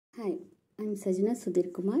Hi, I'm Sajna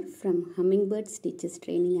Sudhir Kumar from Hummingbirds Teachers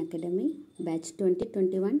Training Academy, batch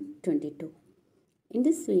 2021-22. In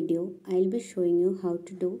this video, I'll be showing you how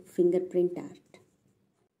to do fingerprint art.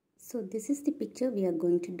 So this is the picture we are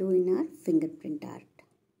going to do in our fingerprint art.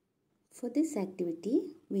 For this activity,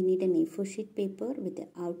 we need an A4 sheet paper with the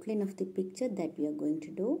outline of the picture that we are going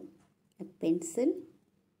to do, a pencil,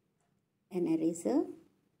 an eraser,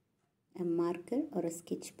 a marker or a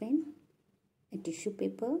sketch pen, a tissue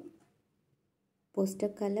paper, poster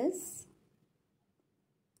colors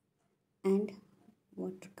and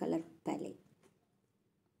watercolor palette.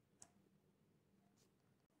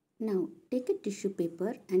 Now take a tissue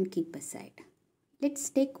paper and keep aside. Let's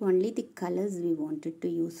take only the colors we wanted to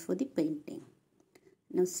use for the painting.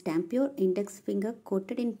 Now stamp your index finger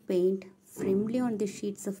coated in paint firmly on the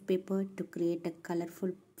sheets of paper to create a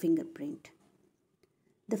colorful fingerprint.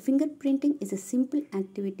 The fingerprinting is a simple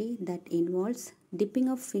activity that involves dipping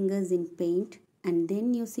of fingers in paint and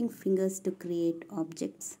then using fingers to create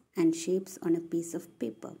objects and shapes on a piece of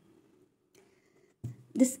paper.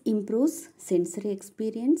 This improves sensory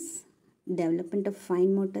experience, development of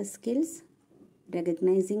fine motor skills,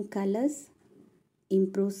 recognizing colors,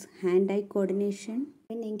 improves hand-eye coordination.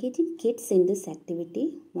 When engaging kids in this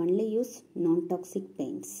activity, only use non-toxic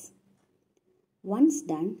paints. Once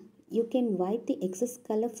done, you can wipe the excess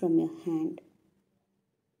color from your hand.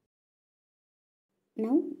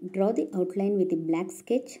 Now draw the outline with the black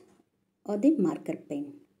sketch or the marker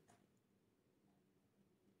pen.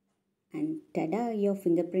 And tada, your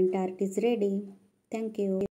fingerprint art is ready. Thank you.